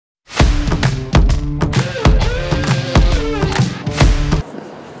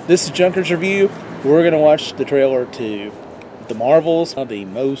This is Junker's Review. We're going to watch the trailer to The Marvels, the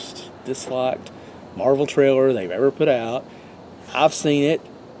most disliked Marvel trailer they've ever put out. I've seen it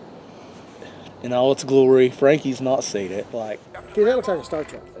in all its glory. Frankie's not seen it. Dude, that looks like a Star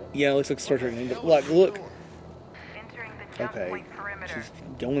Trek thing. Yeah, it looks like Star Trek. But look. Okay, she's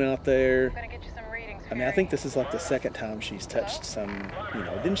going out there. I mean, I think this is like the second time she's touched some,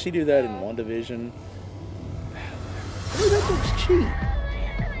 didn't she do that in WandaVision? Ooh, that looks cheap.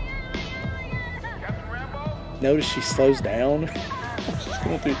 Notice she slows down. She's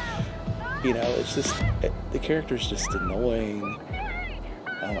going through, it's just, the character's just annoying.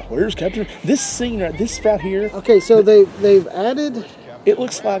 I don't know, where's Captain? This scene, this right here. Okay, so they've added. It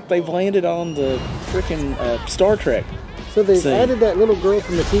looks like they've landed on the freaking Star Trek. So they've added that little girl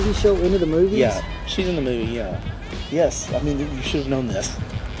from the TV show into the movies? Yeah, she's in the movie, yeah. Yes, I mean, you should have known this.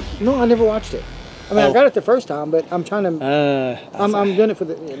 No, I never watched it. I mean, I got it the first time, but I'm trying to... I'm doing it for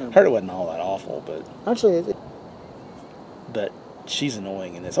the... Heard it wasn't all that awful, but... Actually, But she's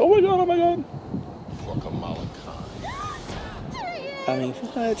annoying in this. Oh my god, oh my god! I mean,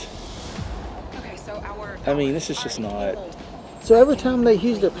 what? Okay, so I mean, this is just not... So every time they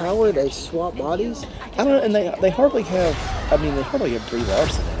use their power, they swap bodies? I don't know, and they hardly have, they hardly have Brie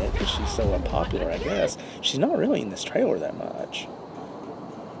Larson in it because she's so unpopular, I guess. She's not really in this trailer that much.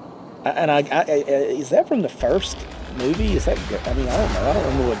 Is that from the first movie? Is that, I don't know. I don't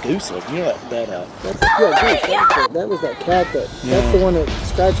remember what Goose looked. Goose. That was that cat that's the one that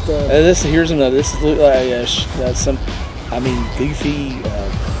scratched the... Here's another, this is like some, goofy...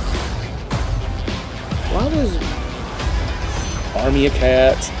 Why does... Army of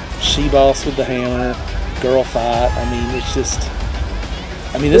Cats, She-Boss with the hammer, girl fight. I mean, it's just...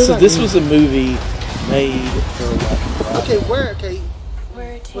 I mean, this was a movie made for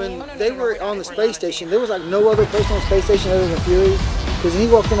when they were on the space station, there was like no other person on the space station other than Fury. Because when he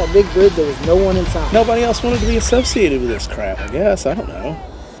walked in that big bridge, there was no one inside. Nobody else wanted to be associated with this crap, I guess. I don't know.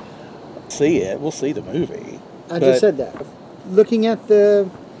 See it. We'll see the movie. I just said that. Looking at the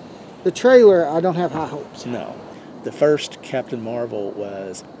trailer, I don't have high hopes. No. The first Captain Marvel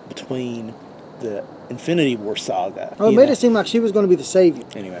was between the Infinity War saga. Oh, it made it seem like she was going to be the savior.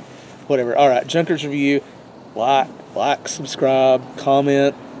 Anyway, whatever. All right, Junker's Review. Like, subscribe,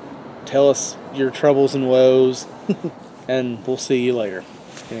 comment, tell us your troubles and woes, and we'll see you later.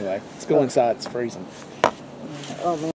 Anyway, let's go inside. It's freezing. Oh, man.